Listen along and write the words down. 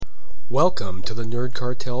Welcome to the Nerd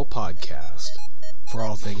Cartel podcast, for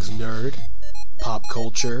all things nerd, pop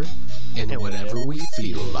culture, and whatever we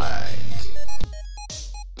feel like.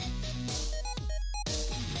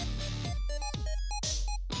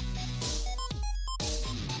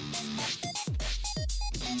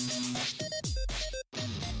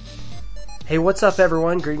 Hey, what's up,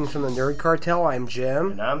 everyone? Greetings from the Nerd Cartel. I'm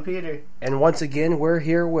Jim. And I'm Peter. And once again, we're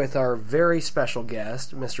here with our very special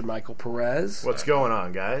guest, Mr. Michael Perez. What's going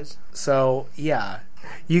on, guys? So, yeah.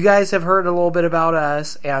 You guys have heard a little bit about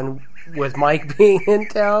us, and with Mike being in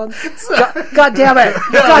town... God damn it!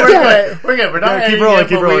 God damn it! We're good. We're not keep keep rolling, it,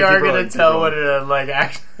 keep but rolling, we are keep going rolling, to tell keep what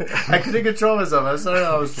it, I couldn't control myself.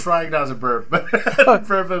 I was trying not to burp.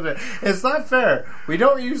 It's not fair. We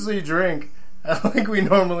don't usually drink like we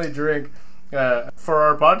normally drink for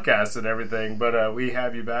our podcast and everything, but we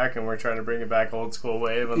have you back, and we're trying to bring it back old school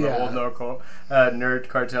wave on the old nerd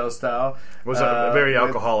cartel style. Was very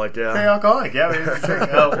alcoholic, yeah. Very alcoholic, yeah. Maybe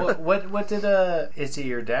drink. What did is it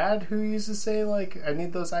your dad who used to say, like, I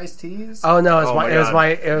need those iced teas? Oh no, it was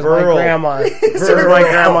my grandma. It was my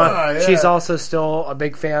grandma. Yeah. She's also still a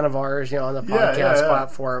big fan of ours, on the podcast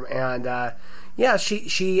platform, and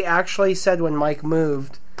she actually said when Mike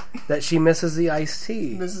moved that she misses the iced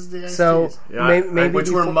tea. So maybe which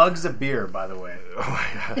were mugs of beer, by the way. Oh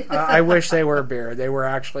my God. I wish they were beer. They were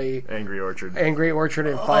actually Angry Orchard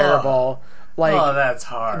and Fireball. That's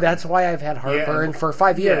hard. That's why I've had heartburn for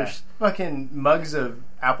 5 years. Fucking mugs of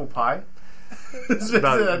apple pie. I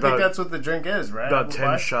think that's what the drink is, right? About apple 10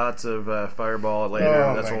 pie? shots of Fireball later.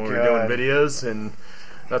 That's when we were doing videos, and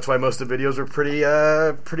that's why most of the videos were pretty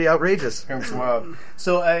outrageous. Wow.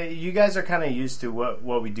 So you guys are kind of used to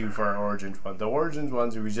what we do for our Origins one. The Origins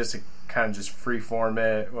ones, we just kind of just freeform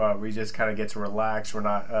it. We just kind of get to relax. We're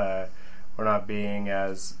not being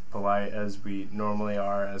as polite as we normally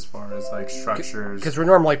are as far as like structures. Because we're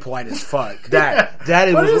normally polite as fuck.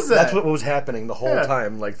 That's what was happening the whole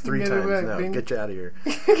time, like 3 times now. Get you out of here.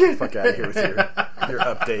 Fuck out of here with your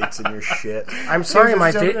updates and your shit. I'm sorry,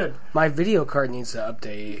 my video card needs to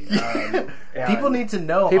update. People need to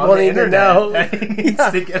know. People need to know. He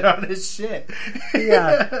needs to get on his shit.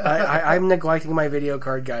 Yeah, I'm neglecting my video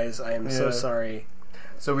card, guys. I am so sorry.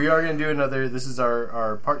 So we are going to do another. This is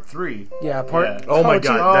our part 3. Yeah, part. Yeah. Oh my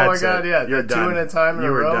God! Oh my God! Yeah, you're done. 2 at a time in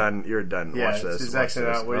a row. Done. You're done. Yeah, Watch this. He's actually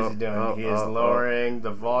out. What is he doing? He is lowering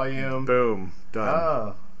the volume. Boom. Done.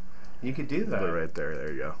 Oh, you could do that. Put it right there.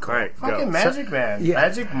 There you go. All right, fucking go. Magic Man, Yeah.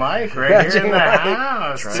 Magic Mike, right here in the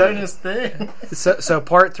house, doing his thing. So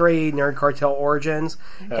part 3, Nerd Cartel Origins,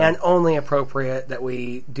 and only appropriate that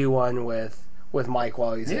we do one with Mike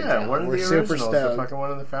while he's in town. One of We're the super originals, stoked. fucking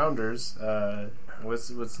one of the founders.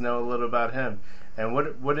 Let's know a little about him. And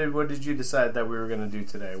what did you decide that we were going to do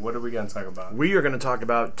today? What are we going to talk about? We are going to talk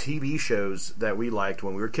about TV shows that we liked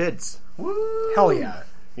when we were kids. Woo! Hell yeah.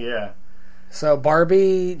 Yeah. So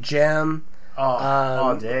Barbie, Jem.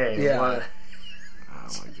 All day. Yeah. What? Oh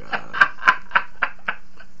my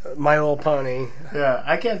God. My Little Pony. Yeah,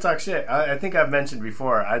 I can't talk shit. I think I've mentioned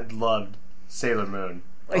before, I loved Sailor Moon.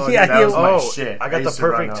 That was my shit. I got the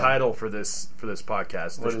perfect title for this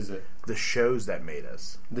podcast. What is it? The Shows That Made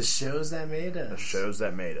Us. The Shows That Made Us. The Shows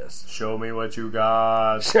That Made Us. Show me what you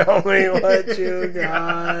got. Show me what you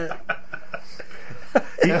got.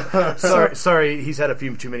 Sorry, he's had a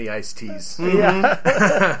few too many iced teas.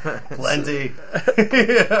 Yeah. Plenty.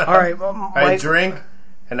 All right. I drink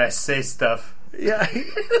and I say stuff. Yeah.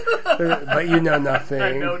 But you know nothing.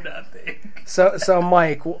 I know nothing. So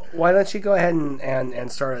Mike, why don't you go ahead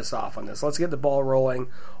and start us off on this? Let's get the ball rolling.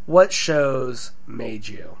 What shows made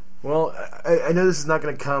you? Well, I know this is not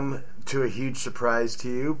going to come to a huge surprise to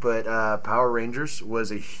you, but Power Rangers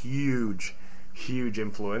was a huge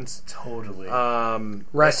influence. Totally.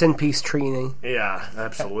 Rest in peace, Trini. Yeah,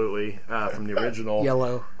 absolutely. From the original.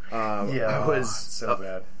 Yellow. It was so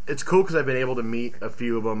bad. It's cool because I've been able to meet a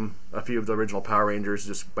few of the original Power Rangers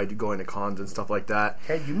just by going to cons and stuff like that.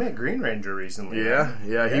 Hey, you met Green Ranger recently. Yeah,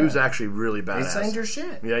 he was actually really badass. He signed your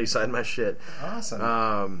shit. Yeah, he signed my shit.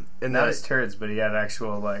 Awesome. And not his turds, but he had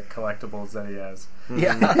actual collectibles that he has.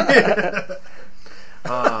 Yeah.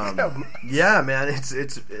 Yeah, man,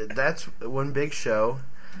 that's one big show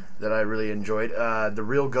that I really enjoyed. The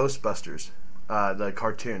Real Ghostbusters. The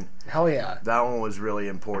cartoon. Hell yeah. That one was really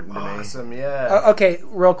important to me. Awesome, yeah. Okay,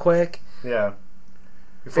 real quick. Yeah.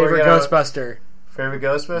 Favorite Ghostbuster? Favorite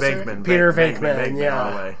Ghostbuster? Peter Venkman,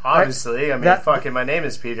 yeah. Obviously, fucking my name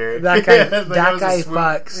is Peter. That guy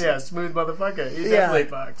fucks. Yeah, smooth motherfucker. He definitely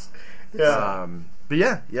fucks. Yeah.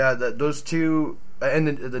 But those two, and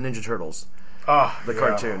the Ninja Turtles. The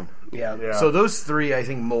cartoon. Yeah. So those 3, I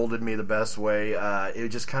think, molded me the best way. It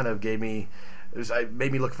just kind of gave me it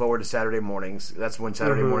made me look forward to Saturday mornings. That's when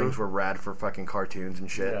Saturday mornings were rad for fucking cartoons and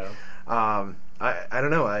shit. Yeah. I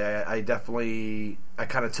don't know. I definitely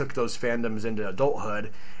kind of took those fandoms into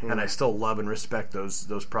adulthood, and I still love and respect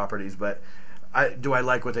those properties. But do I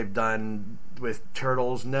like what they've done with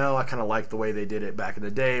Turtles? No, I kind of like the way they did it back in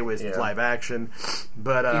the day with live action.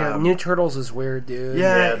 But New Turtles is weird, dude.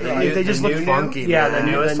 Yeah, they just look funky. Yeah, man.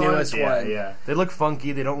 the newest one. Yeah, they look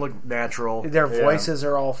funky. They don't look natural. Their voices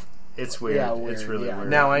are all. It's weird. Yeah, weird. It's really weird.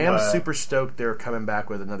 Now, I am super stoked they're coming back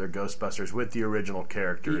with another Ghostbusters with the original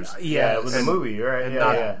characters. Yeah, it was a movie, right?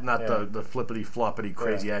 And not the flippity-floppity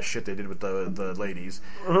crazy-ass shit they did with the ladies.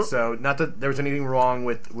 So, not that there was anything wrong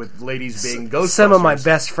with ladies being Ghostbusters. Some of my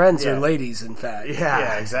best friends are ladies, in fact.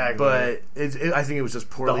 Yeah, exactly. But I think it was just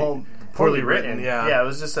poorly written. Yeah, it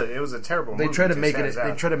was just it was a terrible movie. They tried to make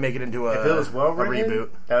it into a, if it was well written, reboot.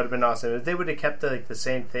 That would have been awesome. If they would have kept the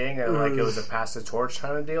same thing and like it was a pass the torch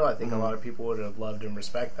kind of deal, I think a lot of people would have loved and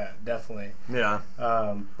respect that, definitely. Yeah.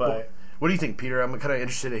 But what do you think, Peter? I'm kind of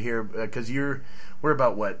interested to hear because we're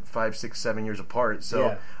about 5, 6, 7 years apart.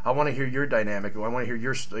 So I want to hear your dynamic. I want to hear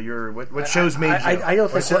your what shows made you. I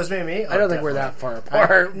don't think shows made me. I don't think we're that far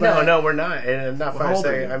apart. No, we're not. And I'm not far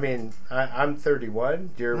saying. I mean, I'm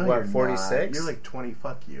 31. You're 46. You're like 20.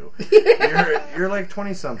 Fuck you. you're like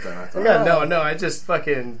 20 something. I thought. Yeah, no. I just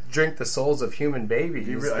fucking drink the souls of human babies.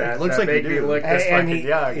 It looks like you do. Look this fucking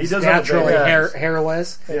young. He's naturally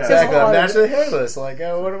hairless. Yeah. Exactly. I'm naturally hairless. Like,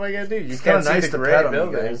 what am I gonna do? You can't see the gray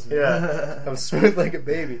buildings. Yeah, I'm smooth like a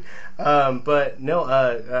baby. But no,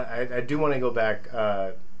 I do want to go back.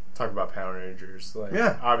 Talk about Power Rangers. Like,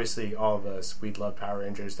 obviously, all of us, we love Power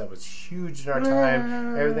Rangers. That was huge in our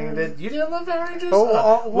time. Everything did. You didn't love Power Rangers?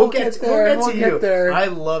 We'll get to you. I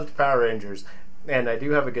loved Power Rangers, and I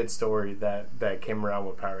do have a good story that came around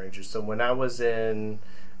with Power Rangers. So when I was in,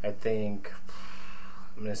 I think,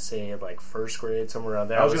 I'm gonna say like first grade, somewhere around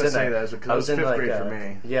there. I was gonna say that because it was fifth grade for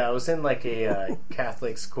me. Yeah, I was in like a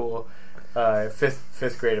Catholic school.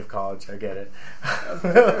 Fifth grade of college. I get it. I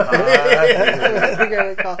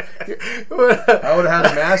would have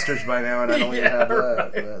had a master's by now, and I don't even have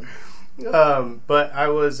that. Right. But I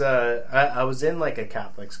was in like a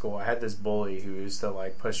Catholic school. I had this bully who used to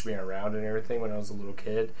like push me around and everything when I was a little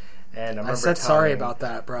kid. And I said sorry about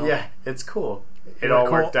that, bro. Yeah, it's cool. It all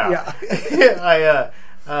worked out. Yeah.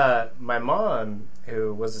 My mom,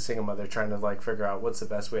 who was a single mother, trying to like figure out what's the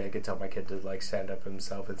best way I could tell my kid to like stand up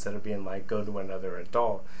himself instead of being like go to another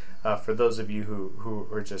adult. For those of you who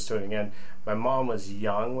are just tuning in, my mom was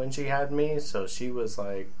young when she had me, so she was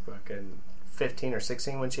like fucking 15 or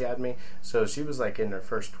 16 when she had me. So she was like in her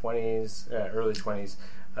first 20s, early 20s,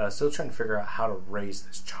 still trying to figure out how to raise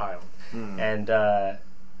this child. And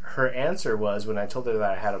her answer was, when I told her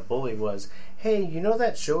that I had a bully, was, hey, you know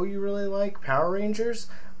that show you really like, Power Rangers?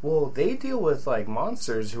 Well, they deal with like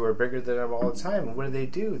monsters who are bigger than them all the time. What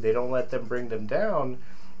do? They don't let them bring them down,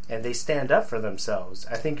 and they stand up for themselves.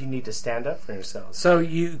 I think you need to stand up for yourselves. So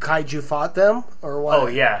Kaiju fought them, or what? Oh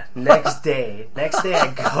yeah. Next day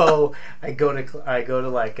I go to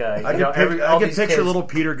like I can picture kids. Little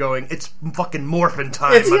Peter going, "It's fucking morphin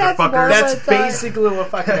time, motherfucker." That's basically what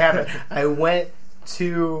fucking happened. I went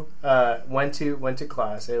to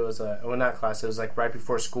class. It was not class. It was like right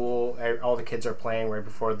before school. All the kids are playing right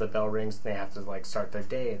before the bell rings. And they have to like start their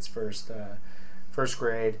day. It's first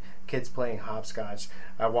grade. Kids playing hopscotch.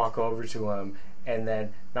 I walk over to them and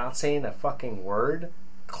then, not saying a fucking word,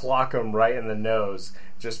 clock him right in the nose.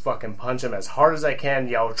 Just fucking punch him as hard as I can.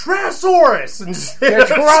 Yell Tyrannosaurus and just hit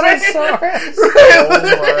Tyrannosaurus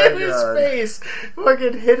right in his face.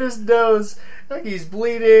 Fucking hit his nose. Like he's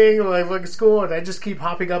bleeding, like fucking school, and I just keep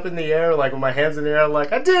hopping up in the air, like with my hands in the air,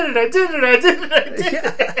 like I did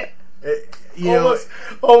it.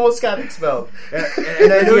 Almost got expelled. And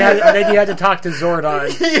then you had to talk to Zordon.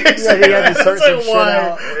 Exactly. You had to sort some shit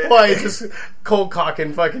out. Why just cold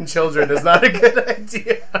cocking fucking children is not a good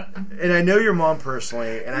idea. And I know your mom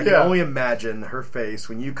personally, and I can only imagine her face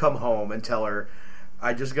when you come home and tell her,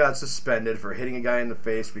 I just got suspended for hitting a guy in the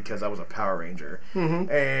face because I was a Power Ranger.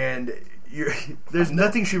 And there's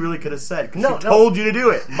nothing she really could have said because she told you to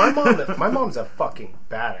do it. My mom's a fucking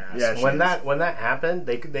badass. Yeah, when that happened,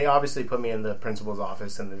 they obviously put me in the principal's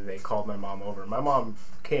office and they called my mom over. My mom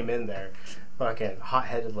came in there, fucking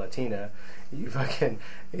hot-headed Latina.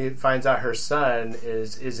 It finds out her son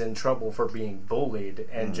is in trouble for being bullied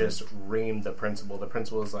and just reamed the principal. The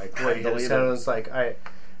principal is like, "What?" His son was like,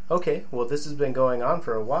 Okay, well, this has been going on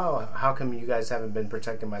for a while. How come you guys haven't been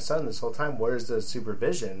protecting my son this whole time? Where's the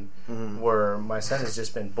supervision where my son has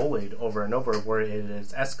just been bullied over and over, where it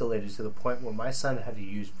has escalated to the point where my son had to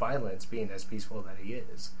use violence being as peaceful that he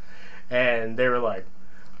is? And they were like,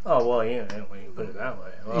 Oh, well, yeah, when you put it that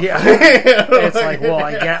way. Well, Yeah. It's like, well,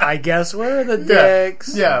 I guess we're the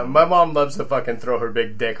dicks. Yeah, my mom loves to fucking throw her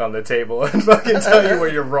big dick on the table and fucking tell you where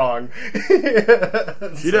you're wrong.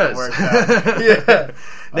 She does. Yeah.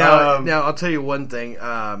 Now, I'll tell you one thing.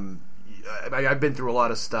 I've been through a lot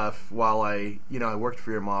of stuff while I worked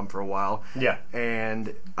for your mom for a while. Yeah.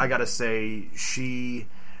 And I gotta say,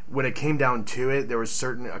 when it came down to it, there was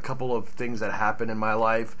a couple of things that happened in my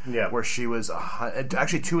life where she was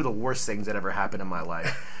actually two of the worst things that ever happened in my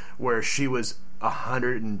life, where she was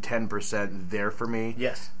 110% there for me.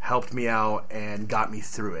 Yes. Helped me out and got me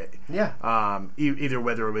through it. Yeah. Either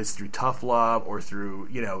whether it was through tough love or through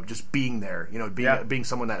just being there, being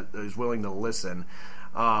someone that is willing to listen.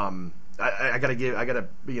 I gotta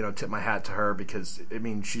tip my hat to her, because I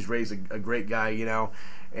mean, she's raised a great guy,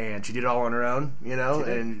 and she did it all on her own,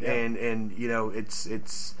 and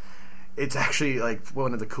it's actually like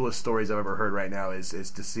one of the coolest stories I've ever heard right now is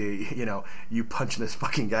to see you punching this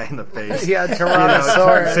fucking guy in the face. Yeah,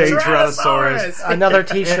 Tyrannosaurus. Saying Tyrannosaurus. Another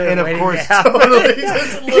T-shirt, and of course, Totally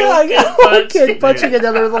just a little kid punching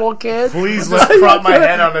another little kid. Please just prop my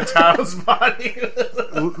head on a child's body.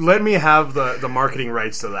 Let me have the marketing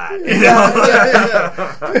rights to that.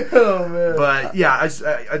 Yeah. Oh man. But yeah, I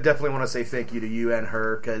definitely want to say thank you to you and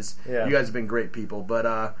her, because you guys have been great people.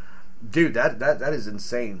 But dude, that is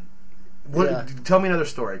insane. Tell me another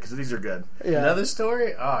story, because these are good. Yeah. Another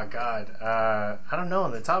story? Oh God, I don't know.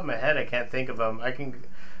 On the top of my head, I can't think of them. I can.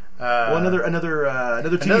 Another TV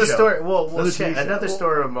another show. Story. Another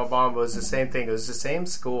story with my mom was the same thing. It was the same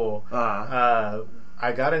school.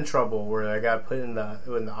 I got in trouble where I got put in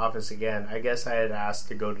the office again. I guess I had asked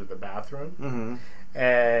to go to the bathroom. Mm-hmm.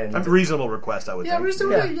 And a reasonable request, I would think.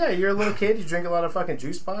 Reasonable. Yeah, you're a little kid. You drink a lot of fucking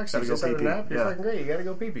juice box. You just have a nap. You're fucking great. You gotta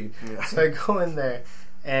go pee-pee. Yeah. So I go in there.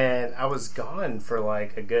 And I was gone for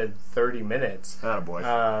like a good 30 minutes. Oh boy.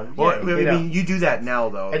 You do that now,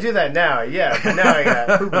 though. I do that now, yeah. But now I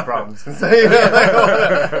got pooping problems. So,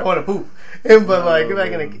 I want to poop. But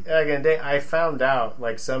back in the day, I found out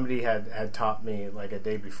somebody had taught me a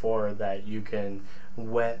day before that you can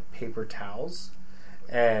wet paper towels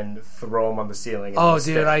and throw them on the ceiling. Oh,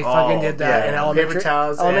 dude, I fucking did that in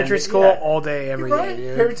elementary school all day, every day,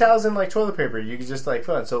 dude. Paper towels and toilet paper. You could just put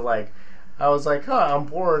on. So I was like, I'm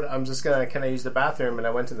bored. I'm just can I use the bathroom? And I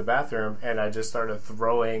went to the bathroom and I just started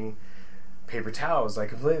throwing paper towels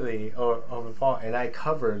completely over the wall, and I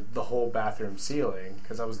covered the whole bathroom ceiling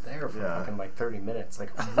because I was there for fucking 30 minutes,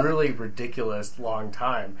 really ridiculous long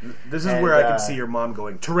time. This is where I can see your mom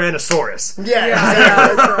going, Tyrannosaurus. Yeah,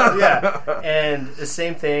 exactly. Yeah. And the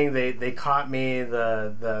same thing. They caught me.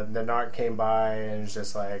 The narc came by and was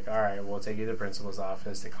just like, all right, we'll take you to the principal's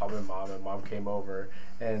office. They called my mom, and mom came over,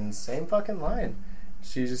 and same fucking line.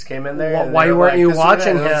 She just came in there. Why weren't you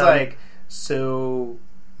watching him? I was so.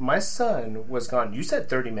 My son was gone. You said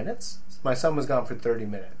 30 minutes? My son was gone for 30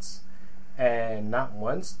 minutes. And not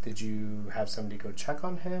once did you have somebody go check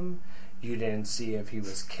on him. You didn't see if he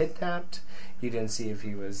was kidnapped. You didn't see if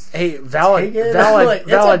he was valid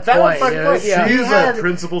point. Yeah. She's a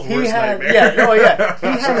principal's worst nightmare. Yeah. He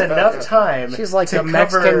had enough time. She's like the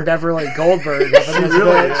Mexican Beverly Goldberg. She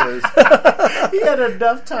really is. He had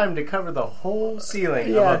enough time to cover the whole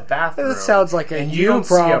ceiling of a bathroom. This sounds like a you don't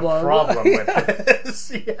problem. See a problem with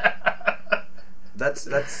this. Yeah.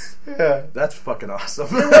 That's fucking awesome.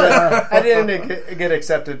 I didn't get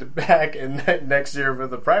accepted back in next year for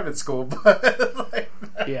the private school, but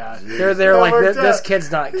they're this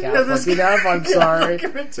kid's not Catholic enough. I'm sorry.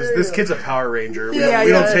 This kid's a Power Ranger. We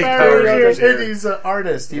don't take Power Rangers here. He's an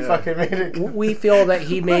artist. He fucking made it. We feel that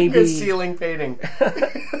he may be ceiling painting,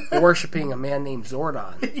 worshiping a man named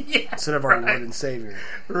Zordon instead of our Lord and Savior.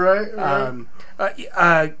 Right.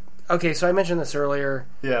 Okay, so I mentioned this earlier.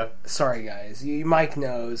 Yeah. Sorry, guys. Mike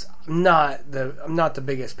knows I'm not the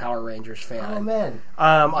biggest Power Rangers fan. Oh man.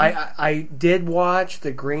 I did watch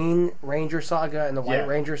the Green Ranger saga and the White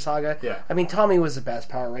Ranger saga. Yeah. I mean, Tommy was the best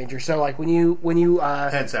Power Ranger. So when you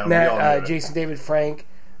met Jason David Frank,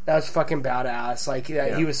 that was fucking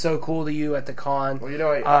badass. He was so cool to you at the con. Well,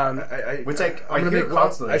 I hear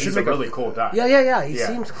constantly. He's a really cool guy. Yeah. He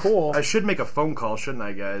seems cool. I should make a phone call, shouldn't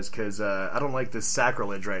I, guys? Because I don't like this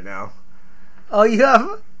sacrilege right now. Oh, you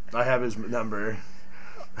have? I have his number.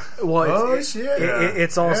 Well,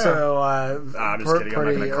 it's also I'm just kidding. I'm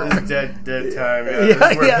not going to call him. Dead time. This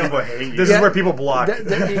is where people hate you. This is where people block.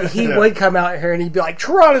 He would come out here and he'd be like,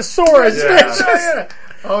 Tyrannosaurus, bitch!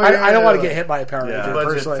 I don't want to get hit by a Power Ranger. A bunch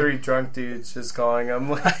personally. of 3 drunk dudes just calling them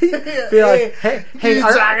like, be like, hey, you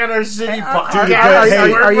talking our shitty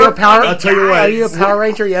podcast? Are you a Power? I'll tell you what. Are you a Power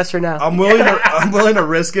Ranger? Yes or no? I'm willing to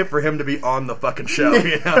risk it for him to be on the fucking show.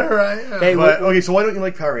 You know? Right. Hey, okay, so why don't you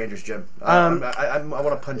like Power Rangers, Jim? I want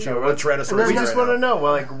to punch you. I want to Tyrannosaurus. We just want to know.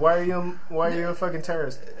 Well, like, why are you a fucking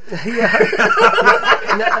terrorist?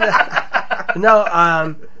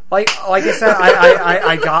 No, like I said,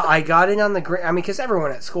 I got in on the green. I mean, because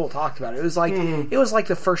everyone at school talked about it. It was like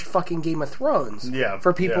the first fucking Game of Thrones. Yeah,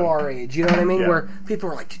 for people our age. You know what I mean? Yeah. Where people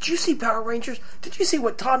were like, "Did you see Power Rangers? Did you see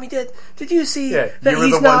what Tommy did? Did you see that you were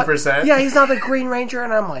he's the not 1%? Yeah, he's not the Green Ranger."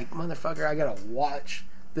 And I'm like, motherfucker, I gotta watch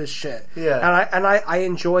this shit. Yeah, and I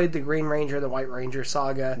enjoyed the Green Ranger, the White Ranger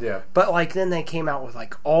saga. Yeah, but like then they came out with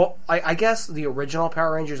like I guess the original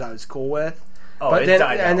Power Rangers I was cool with. Oh, but then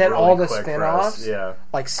really all the spin-offs,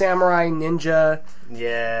 like Samurai, Ninja.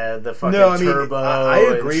 Yeah, the fucking Turbo. I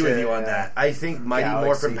agree with you on that. I think Mighty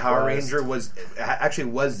Morphin Power Ranger was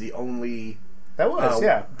the only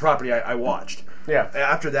property I watched. Yeah.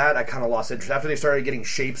 After that, I kind of lost interest. After they started getting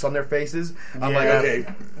shapes on their faces, I'm like, okay,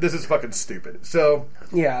 this is fucking stupid. So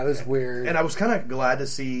yeah, it was weird. And I was kind of glad to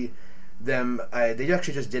see them. They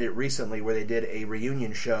actually just did it recently, where they did a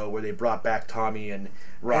reunion show where they brought back Tommy and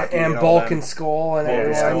Rocky and Bulk and Skull and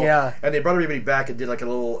everyone. Yeah, and they brought everybody back and did like a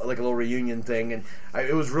little reunion thing, and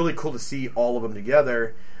it was really cool to see all of them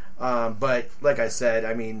together. But like I said,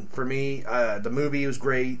 I mean, for me, the movie was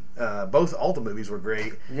great. All the movies were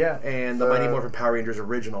great. Yeah, and the Mighty Morphin Power Rangers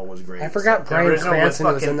original was great. I forgot Bryan Cranston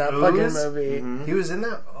was in that fucking movie. Mm-hmm. He was in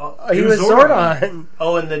that. He was Zordon.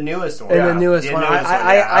 Oh, in the newest one. In the newest one,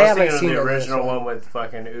 I haven't seen the original one with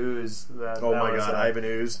fucking Ooze. Oh my god, Ivan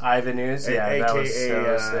Ooze. Ivan Ooze, yeah, that was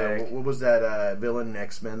so sick. What was that villain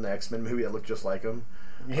X-Men? The X-Men movie that looked just like him.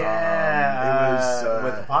 Yeah, it was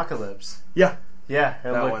with Apocalypse. Yeah. Yeah,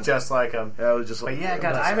 it looked just like him. That was just. But yeah,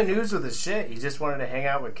 God, Ivan Ooze with his shit. He just wanted to hang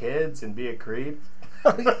out with kids and be a creep.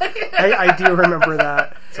 I do remember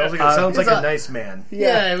that. Sounds like a nice man.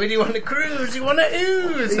 Yeah, when you want to cruise, you want to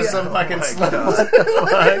ooze to some fucking slow.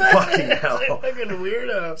 Fucking hell. Fucking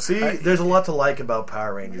weirdo. See, there's a lot to like about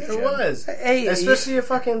Power Rangers. There was. Hey, especially a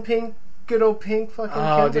fucking pink, good old pink fucking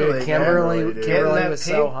Kimberly. Dude, Kimberly was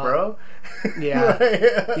pink, so hot. Bro.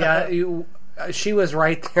 Yeah. She was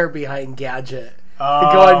right there behind Gadget.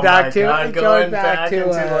 Oh, going back to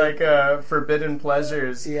like Forbidden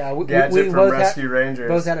Pleasures. Yeah, Gadget from Rescue Rangers.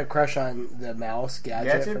 Both had a crush on the mouse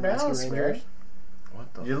Gadget from Rescue Rangers. Man.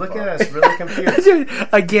 You're looking at us really confused. Dude,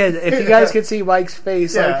 again, if you guys could see Mike's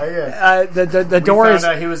face, the door is... We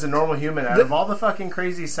found out he was a normal human. Out of all the fucking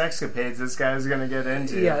crazy sexcapades this guy is going to get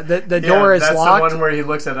into. Yeah, the door is that's locked. That's the one where he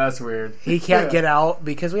looks at us weird. He can't get out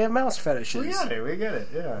because we have mouse fetishes. We get it,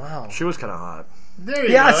 yeah. Wow. She was kind of hot. There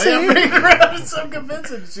you go. See? So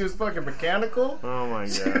convincing. She was fucking mechanical. Oh my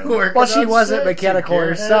god. Well, she wasn't mechanical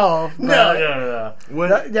herself. No.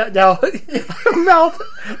 No.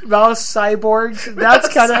 Mouse cyborgs.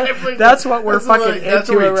 That's what we're fucking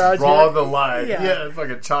into around here. Draw the line. Yeah,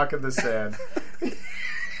 fucking chalk in the sand.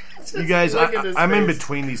 You guys, I'm in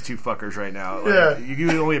between these two fuckers right now. Like, you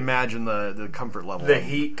can only imagine the comfort level. The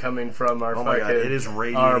heat coming from our fucking... God, it is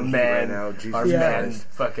radiating right now. Jesus our man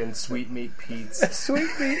fucking Sweet Meat Pete's. Sweet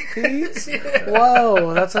Meat Pete's?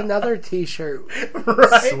 Whoa, that's another t-shirt.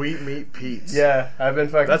 Right? Sweet Meat Pete's. Yeah, I've been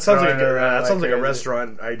fucking... That sounds like a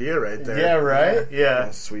restaurant idea right there. Yeah, right?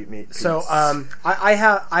 Yeah. Sweet Meat Pete's. So, I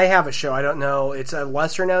have a show. I don't know. It's a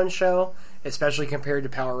lesser-known show, especially compared to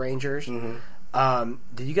Power Rangers. Mm-hmm.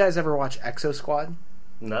 Did you guys ever watch Exo-Squad?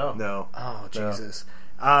 No. Oh, Jesus.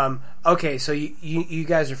 No. Okay, so you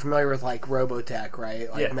guys are familiar with like Robotech, right?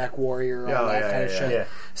 Like Mech Warrior, all that kind of shit. Yeah.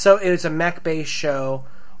 So it was a mech-based show,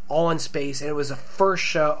 all in space, and it was the first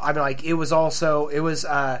show. I mean, like it was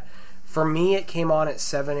for me, it came on at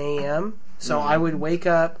 7 a.m. So I would wake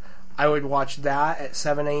up, I would watch that at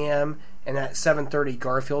 7 a.m. and at 7:30,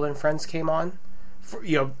 Garfield and Friends came on,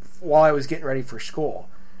 while I was getting ready for school.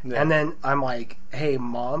 Yeah. And then I'm like, hey,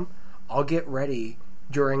 Mom, I'll get ready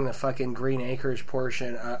during the fucking Green Acres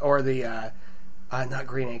portion, or the, not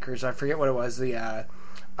Green Acres, I forget what it was,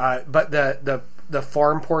 but the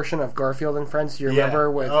farm portion of Garfield and Friends, do you remember?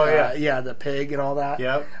 With, the pig and all that?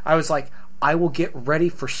 Yep. I was like, I will get ready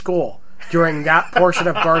for school during that portion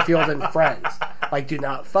of Garfield and Friends. Like, do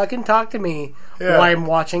not fucking talk to me while I'm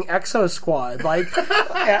watching Exo-Squad. Like,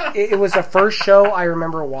 it was the first show I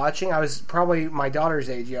remember watching. I was probably my daughter's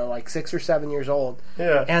age, like 6 or 7 years old.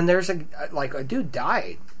 Yeah. And there's a dude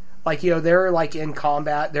died. Like, they're like in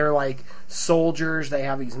combat. They're like soldiers. They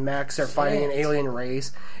have these mechs. They're fighting an alien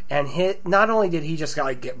race. And not only did he just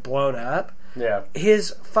get blown up,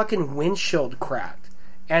 his fucking windshield cracked.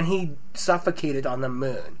 and he suffocated on the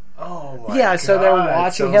moon. Oh my God. So they're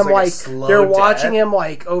watching him like they're watching him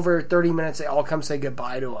like over 30 minutes. They all come say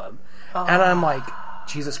goodbye to him, and I'm like,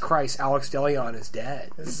 Jesus Christ, Alex DeLeon is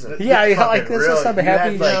dead. This is some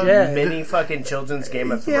heavy shit. Mini fucking children's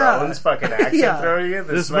Game of Thrones fucking action throwing you.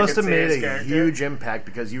 This must have made a huge impact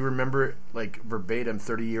because you remember like verbatim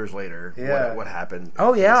 30 years later what happened.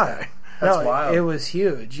 Oh yeah, that's wild. It was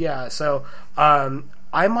huge. Yeah, so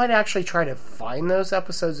I might actually try to find those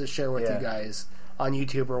episodes to share with you guys on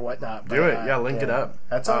YouTube or whatnot. Do it. Link it up.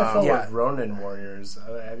 That's how I felt with Ronin Warriors.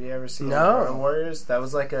 Have you ever seen Ronin Warriors? That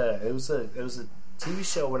was like it was a TV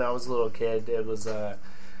show when I was a little kid. It was an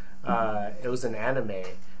anime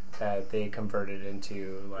that they converted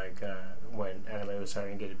into like when anime was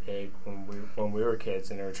starting to get big when we were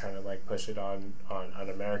kids, and they were trying to like push it on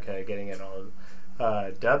America, getting it all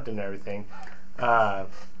dubbed and everything.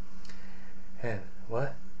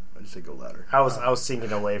 What? I just said go louder. I was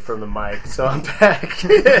singing away from the mic, so I'm back.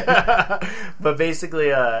 But basically,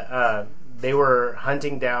 they were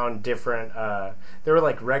hunting down different. They were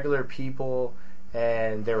like regular people,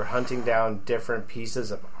 and they were hunting down different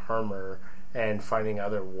pieces of armor and finding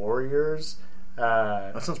other warriors.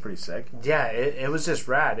 That sounds pretty sick. Yeah, it was just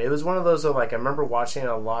rad. It was one of those like I remember watching it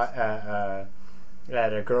a lot at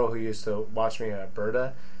a girl who used to watch me at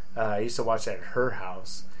Berta. I used to watch it at her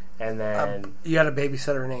house. And then you had a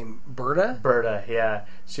babysitter named Berta? Berta, yeah.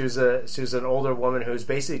 She was an older woman who was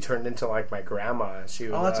basically turned into like my grandma. She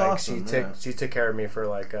was that's awesome. She took care of me for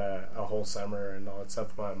like a whole summer and all that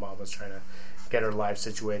stuff. My mom was trying to get her life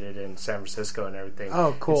situated in San Francisco and everything.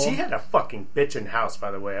 Oh, cool. And she had a fucking bitchin' house,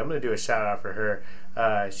 by the way. I'm going to do a shout out for her.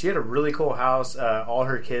 She had a really cool house. All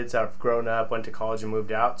her kids have grown up, went to college, and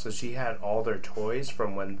moved out. So she had all their toys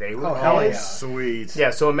from when they were kids. Sweet.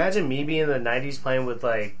 Yeah, so imagine me being in the 90s playing with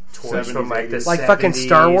like toys 70s, from like the 70s, fucking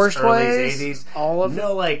Star Wars toys? 80s. All of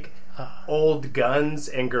like old guns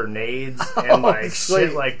and grenades and like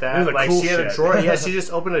shit like that. Like cool she had a drawer. Yeah, she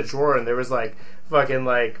just opened a drawer and there was like fucking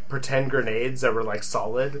like pretend grenades that were like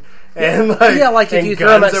solid and like if you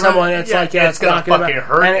throw them at someone, it's it's not gonna fucking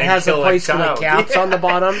hurt, and it has a place for the caps on the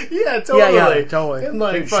bottom. Yeah, totally. Yeah, totally. And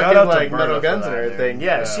like fucking like metal guns and everything.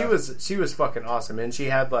 Yeah, she was fucking awesome, and she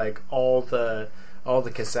had like all the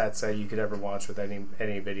cassettes that you could ever watch with any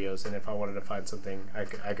videos, and if I wanted to find something, I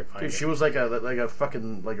could find it. She was like a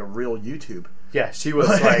fucking like a real YouTube. Yeah, she was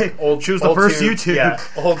like old. She was the first YouTube. Yeah,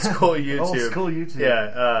 old school YouTube. Old school YouTube.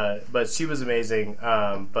 Yeah, but she was amazing.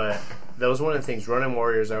 But that was one of the things. Ronin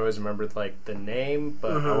Warriors, I always remembered like the name,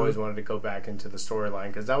 but I always wanted to go back into the storyline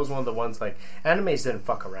because that was one of the ones like animes didn't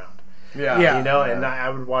fuck around. Yeah, you know, and I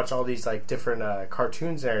would watch all these like different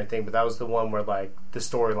cartoons and everything, but that was the one where like the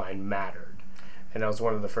storyline mattered. And that was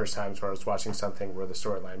one of the first times where I was watching something where the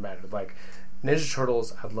storyline mattered. Like Ninja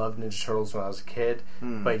Turtles, I loved Ninja Turtles when I was a kid,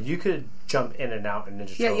 but you could jump in and out in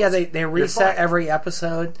Ninja Turtles. Yeah, they reset every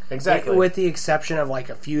episode. Exactly. With the exception of like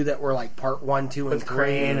a few that were like part 1, 2, and 3.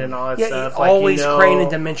 Crane and all that stuff. Always Crane and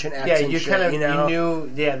Dimension X. Yeah, you kind of you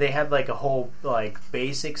knew. Yeah, they had like a whole like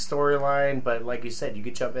basic storyline, but like you said, you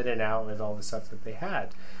could jump in and out with all the stuff that they had.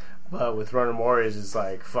 But with Ronin Warriors, it's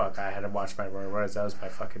like, fuck, I had to watch my Ronin Warriors. That was my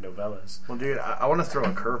fucking novellas. Well, dude, I want to throw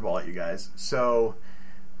a curveball at you guys. So,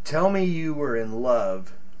 tell me you were in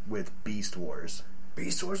love with Beast Wars.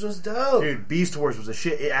 Beast Wars was dope. Dude, Beast Wars was a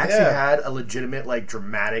shit. It actually had a legitimate, like,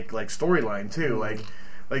 dramatic, like, storyline, too. Like,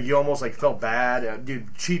 you almost, like, felt bad.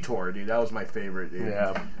 Dude, Cheetor, dude, that was my favorite, dude.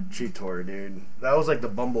 Yeah. Cheetor, dude. That was, like, the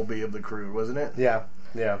bumblebee of the crew, wasn't it? Yeah.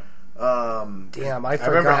 Damn, I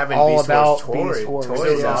remember having all Beast about Wars Beast Wars.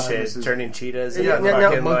 toys and shit, turning cheetahs. Yeah,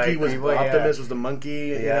 and monkey was Optimus was the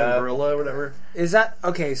monkey, gorilla or whatever. Is that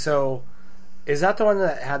okay? So, is that the one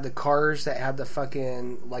that had the cars that had the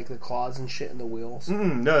fucking like the claws and shit in the wheels?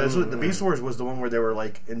 No, this was, the Beast Wars was the one where they were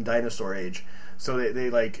like in dinosaur age. So they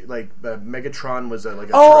like Megatron was like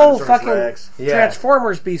a fucking Rex.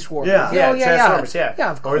 Transformers Beast Wars. Transformers.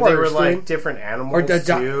 Yeah, of course. Or they were like different animals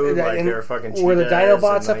too. Like they were fucking cheetahs. Were the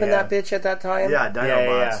Dinobots up in that bitch at that time? Yeah,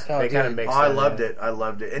 Dinobots. Yeah. They kind of mixed. I loved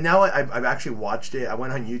it. And now I've actually watched it. I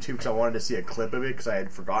went on YouTube because I wanted to see a clip of it because I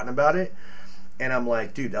had forgotten about it. And I'm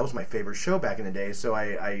like, dude, that was my favorite show back in the day. So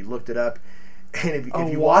I looked it up. And if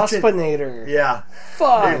you watch it, Waspinator. Yeah.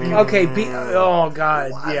 Fuck. Okay. Oh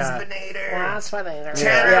god. Waspinator.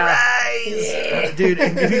 Terrorize. Dude,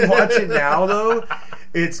 if you watch it now though,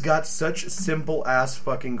 it's got such simple ass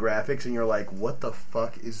fucking graphics, and you're like, what the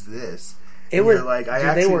fuck is this? It was like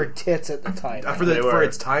they were tits at the time. For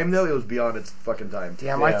its time though, it was beyond its fucking time.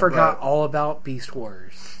 Damn, I forgot all about Beast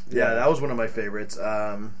Wars. Yeah, that was one of my favorites.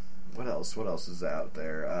 What else? What else is out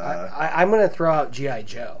there? I'm gonna throw out G.I.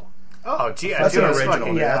 Joe. Oh, G.I. That's Joe an is original.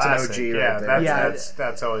 fucking That's an classic. OG Yeah, right there.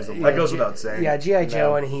 that's always the That goes without saying. Yeah, G.I.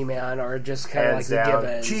 Joe and He-Man are just kind of like the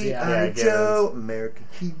givens. G.I. Joe, American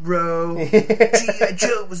hero. G.I.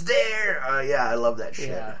 Joe was there. Yeah, I love that shit.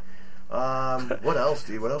 Yeah. What else,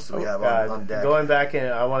 dude? What else do we have on deck? Going back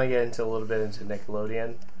in, I want to get into a little bit into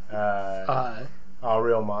Nickelodeon. All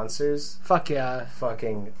Real Monsters. Fuck yeah.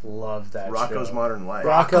 Fucking love that Rocko's show. Modern Life.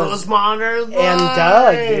 Rocko's Modern Life. And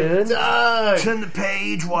Doug, dude. Doug. Turn the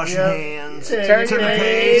page, wash your hands. Turn the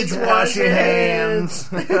page, wash your hands.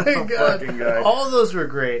 Fucking God. All of those were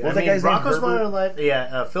great. What that guy's name? Rocko's Modern Life.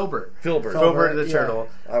 Yeah, Filbert. Filbert the turtle.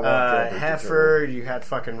 I want Filbert Heifer. You had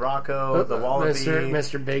fucking Rocco, the Wallaby.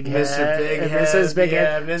 Mr. Big Head. Mr. Big Head. Mrs. Big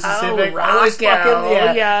Head. Yeah, Mrs. Oh, Big Rocco. Always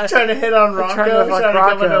fucking, trying to hit on Rocco. Trying to fuck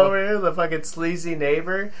Coming Rocco. over here, the fucking sleazy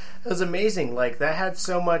neighbor. It was amazing. Like, that had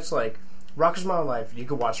so much, like, Rocko's Modern Life, you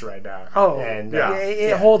could watch it right now. Oh, and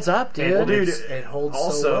it holds up, dude. Well, dude, it holds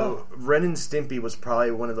also, so well. Ren and Stimpy was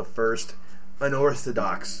probably one of the first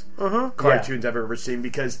unorthodox cartoons I've ever seen,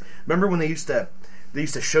 because remember when they used to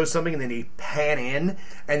show something and then they pan in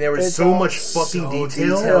and there was so much fucking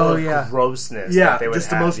detail. Oh, yeah. Grossness. Yeah, that they would just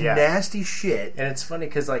the have. most nasty shit. And it's funny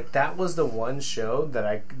because like that was the one show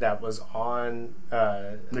that was on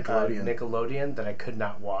Nickelodeon that I could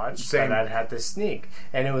not watch. Same. That I'd had to sneak,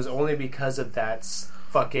 and it was only because of that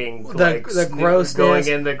fucking the grossness going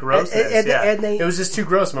in the grossness. And it was just too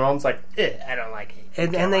gross. My mom's like, I don't like it.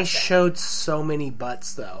 And they showed so many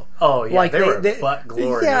butts though. Oh yeah, like they were butt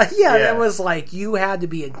glory. Yeah. It was like you had to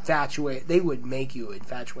be infatuated. They would make you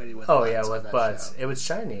infatuated with. Oh butts yeah, with butts. Show. It was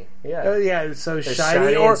shiny. Yeah. Oh yeah, it was so It's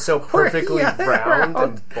shiny and so perfectly round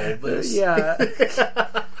and bulbous. Yeah.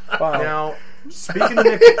 Wow. Now, speaking of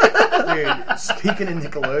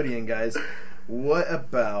Nickelodeon, guys, what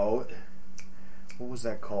was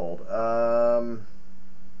that called?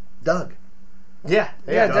 Doug. Yeah,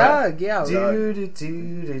 Doug. Yeah.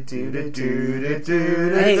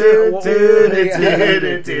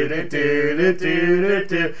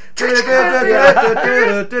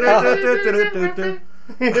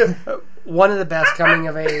 One of the best coming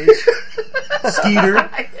of age. Skeeter.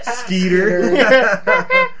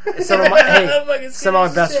 Some of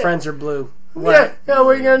my best friends are blue. What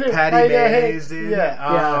are you gonna do? Patty Mayonnaise, dude.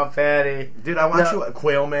 Yeah, Patty. Dude, I want you a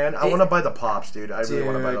Quail Man. I want to buy the pops, dude. I really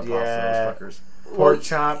want to buy the pops for those fuckers. Pork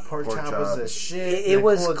chop was the shit. It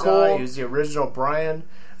was cool. He was the original Brian.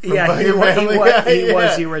 Yeah, he was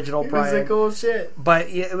the original Brian. He was the cool shit. But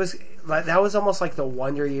it was that was almost like the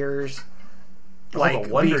Wonder Years. Like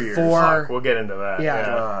Wonder before, Years. Fuck, we'll get into that.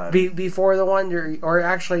 Yeah, before the Wonder, or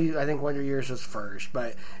actually, I think Wonder Years was first.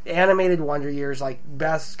 But animated Wonder Years, like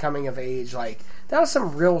best coming of age, like that was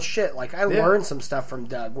some real shit. Like I learned some stuff from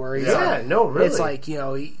Doug, where he's really, it's like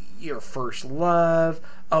your first love.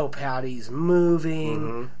 Oh, Patty's moving.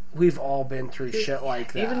 Mm-hmm. We've all been through shit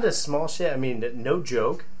like that. Even the small shit. I mean, no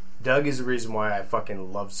joke. Doug is the reason why I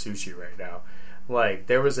fucking love sushi right now. Like,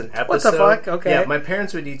 there was an episode... What the fuck? Okay. Yeah, my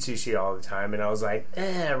parents would eat sushi all the time, and I was like,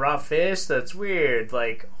 raw fish? That's weird.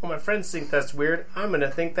 Like, my friends think that's weird. I'm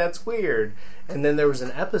gonna think that's weird. And then there was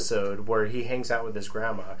an episode where he hangs out with his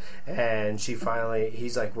grandma, and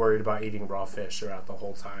he's like worried about eating raw fish throughout the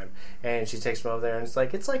whole time. And she takes him over there, and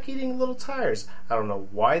it's like eating little tires. I don't know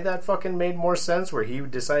why that fucking made more sense, where he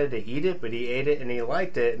decided to eat it, but he ate it, and he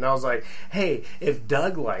liked it. And I was like, hey, if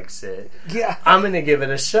Doug likes it, I'm gonna give it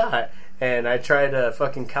a shot. And I tried a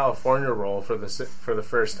fucking California roll for the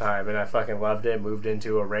first time, and I fucking loved it. Moved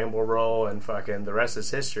into a rainbow roll, and fucking the rest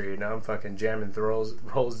is history. Now I'm fucking jamming rolls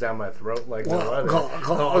down my throat like no other.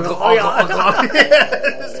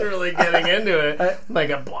 Just really getting into it.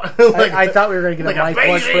 I thought we were going to get a mic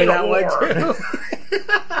push for that one too.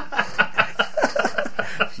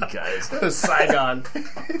 You guys, Saigon.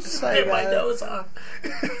 Get my nose off.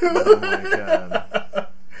 Oh my god.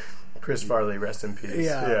 Chris Farley, rest in peace.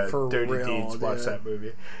 Yeah, for Dirty real, Deeds. dude. Watch that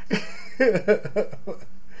movie.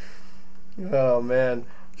 Oh man.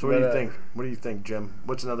 So what do you think? What do you think, Jim?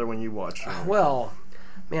 What's another one you watched? Well,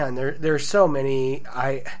 man, there's so many.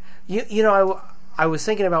 I was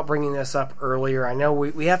thinking about bringing this up earlier. I know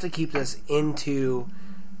we have to keep this into,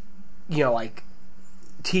 like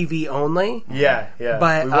TV only. Yeah.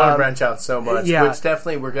 But we want to branch out so much. Yeah. Which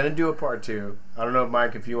definitely we're going to do a part 2. I don't know,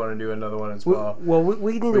 Mike, if you want to do another one as well.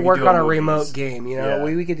 We need to work on a movies. remote game.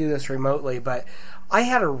 We could do this remotely. But I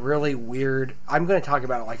had a really weird. I'm going to talk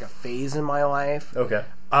about like a phase in my life. Okay.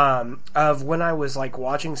 Of when I was like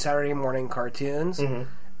watching Saturday morning cartoons,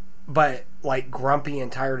 but like grumpy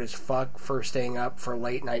and tired as fuck for staying up for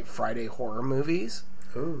late night Friday horror movies.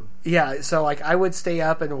 Ooh. Yeah, so like I would stay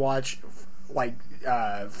up and watch like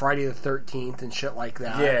Friday the 13th and shit like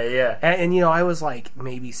that. Yeah. And you know, I was like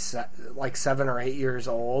maybe 7 or 8 years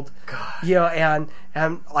old. God. You know,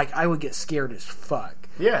 and like I would get scared as fuck.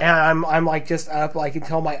 Yeah. And I'm like just up like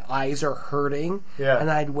until my eyes are hurting. Yeah.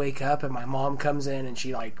 And I'd wake up and my mom comes in and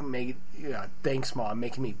she like thanks mom,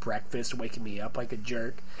 making me breakfast, waking me up like a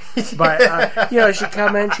jerk. But you know, she'd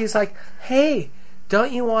come in, she's like, hey,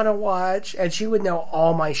 don't you want to watch? And she would know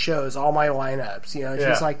all my shows, all my lineups. You know,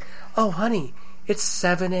 she's like, oh honey, it's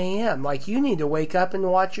 7 a.m. Like you need to wake up and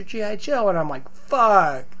watch your G.I. Joe. And I'm like,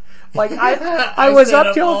 fuck. Like I was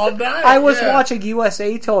up till all night. I was watching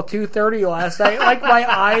USA till 2:30 last night. Like my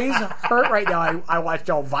eyes hurt right now. I watched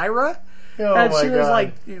Elvira, and she was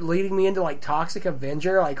like leading me into like Toxic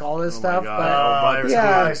Avenger, like all this stuff. But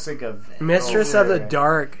Toxic Avenger, Mistress of the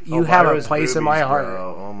Dark, you have a place in my heart.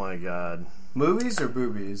 Bro. Oh my god, movies or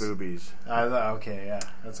boobies? Boobies. Okay, yeah,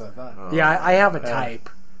 that's what I thought. Yeah, I have a type.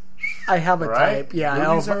 I have a type. Yeah,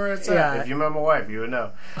 movies are where it's at. If you met my wife, you would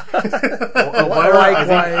know. Elvira,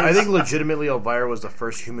 I think legitimately Elvira was the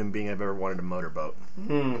first human being I've ever wanted to motorboat.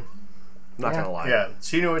 Not gonna lie. Yeah,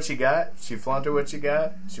 she knew what she got. She flaunted what she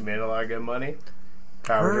got. She made a lot of good money.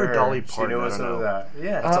 Her or Dolly Parton, she knew what's up with that.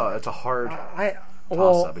 Yeah, it's a hard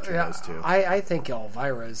Well, between those two. I think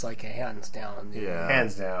Elvira is like a hands down. Yeah.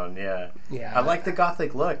 Hands down, yeah. I like the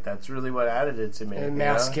gothic look. That's really what added it to me. And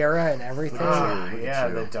mascara and everything. Yeah,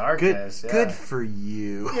 the darkness. Good for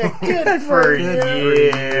you. Yeah, good for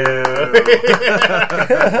you.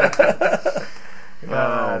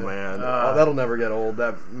 Oh, man. That'll never get old.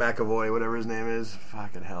 That McAvoy, whatever his name is.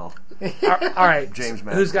 Fucking hell. All right. James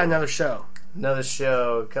McAvoy. Who's got another show? Another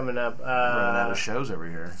show coming up. Running out of shows over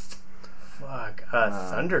here. Fuck.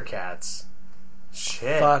 Thundercats.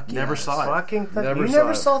 Shit. Fuck. Never saw it. Fucking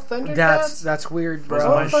never saw Thundercats? That's weird,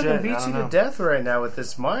 bro. I'll fucking beat you to death right now with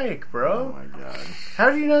this mic, bro. Oh my god. How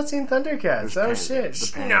have you not seen Thundercats? Oh shit.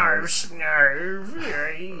 Snarf,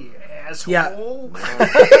 asshole.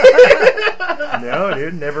 Yeah. No,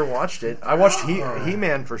 dude, never watched it. I watched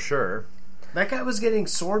He-Man for sure. That guy was getting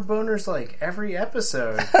sword boners like every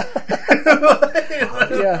episode.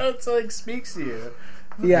 That's like speaks to you.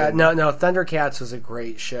 Yeah, no, Thundercats was a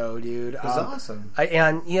great show, dude. It was awesome.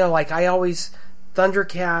 And, you know, like, I always...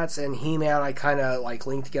 Thundercats and He-Man, I kind of, like,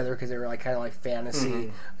 linked together because they were, like, kind of like fantasy.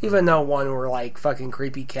 Mm-hmm. Even though one were, like, fucking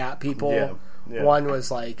creepy cat people. Yeah. One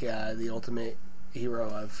was, like, the ultimate hero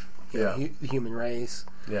of the human race.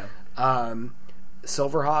 Yeah.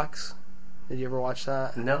 Silverhawks. Did you ever watch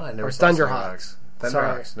that? No, I never or saw Thunderhawks.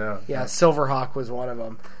 Thunderhawks, no. Yeah, Silverhawk was one of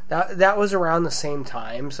them. That was around the same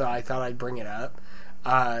time, so I thought I'd bring it up.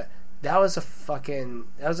 That was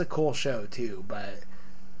a cool show too, but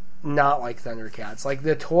not like Thundercats. Like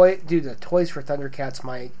the toys for Thundercats,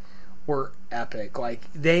 Mike, were epic.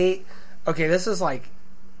 Like this is like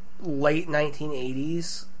late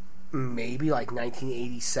 1980s, maybe like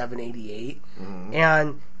 1987, 88,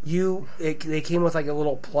 and they came with like a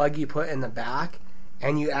little plug you put in the back,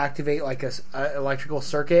 and you activate like a electrical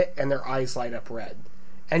circuit, and their eyes light up red,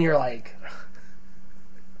 and you're like.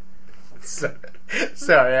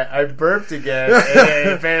 Sorry, I burped again, and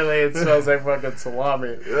apparently it smells like fucking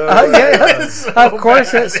salami. Of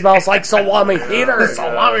course it smells like salami, Peter.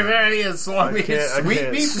 Salami, man, he is salami.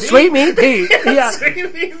 Sweet meat Pete. Yeah.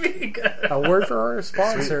 Sweet meat Pete. A word for our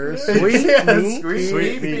sponsors. Sweet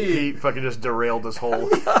meat Pete fucking just derailed this whole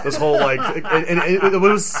like, and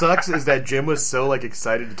what sucks is that Jim was so like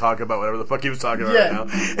excited to talk about whatever the fuck he was talking about right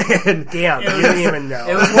now. And damn, you didn't even know.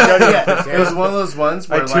 It was one of those ones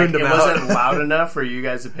where like it wasn't loud enough for you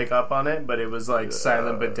guys to pick up on it, but it was like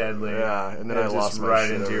silent but deadly. Yeah, and then I lost my right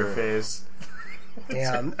shit into your face.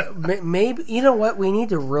 Damn, maybe you know what? We need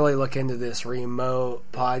to really look into this remote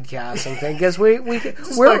podcasting thing because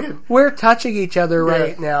we're touching each other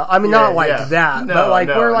right now. I mean, not like that, but like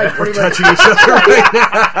we're like pretty much touching each other right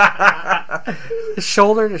now,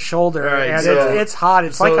 shoulder to shoulder, and it's hot.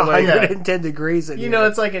 It's like 110 degrees in here.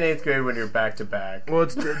 It's like in 8th grade when you're back to back. Well,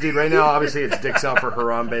 dude, right now obviously it's dicks out for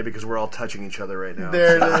Harambe because we're all touching each other right now.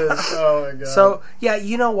 There it is. Oh my god. So yeah,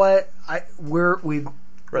 you know what?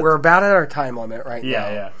 We're about at our time limit right now.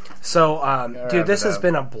 Yeah. So, dude, this has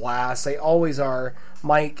been a blast. They always are.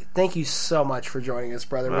 Mike, thank you so much for joining us,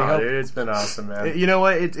 brother. Dude, it's been awesome, man. You know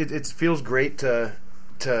what? It feels great to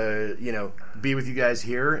be with you guys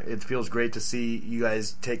here. It feels great to see you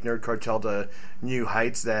guys take Nerd Cartel to new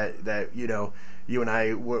heights that you and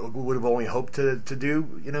I would have only hoped to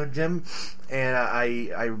do, Jim. And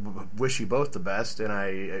I wish you both the best, and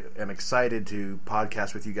I am excited to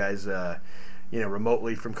podcast with you guys.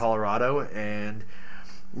 Remotely from Colorado, and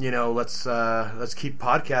let's keep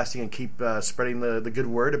podcasting and keep spreading the good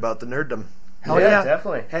word about the nerddom. Hell yeah.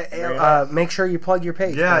 Definitely. Make sure you plug your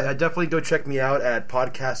page. Yeah, I definitely go check me out at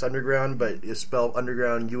Podcast Underground, but it's spelled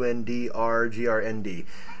Underground UNDRGRND.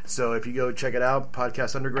 So if you go check it out,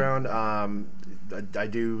 Podcast Underground, I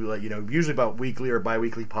do usually about weekly or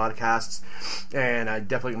bi-weekly podcasts, and I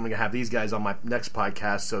definitely am going to have these guys on my next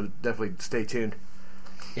podcast, so definitely stay tuned.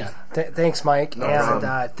 Yeah. Thanks, Mike.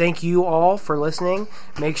 And thank you all for listening.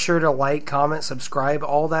 Make sure to like, comment, subscribe,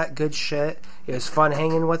 all that good shit. It was fun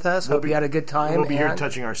hanging with us. Hope you had a good time. We'll be here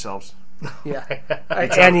touching ourselves. Yeah.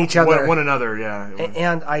 And each other. One another, yeah.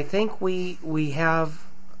 And I think we have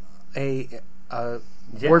a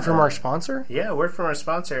word from our sponsor? Yeah, word from our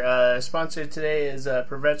sponsor. Sponsor today is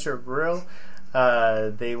Professor Brill.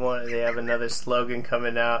 They have another slogan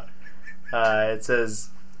coming out. It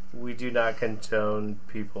says, "We do not condone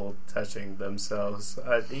people touching themselves."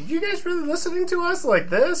 Are you guys really listening to us like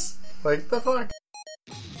this? Like the fuck?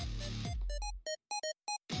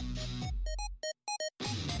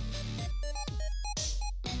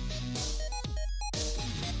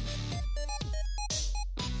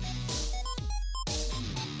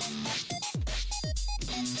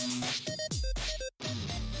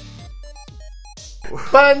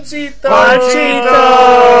 Panchito!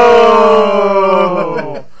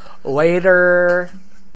 Later.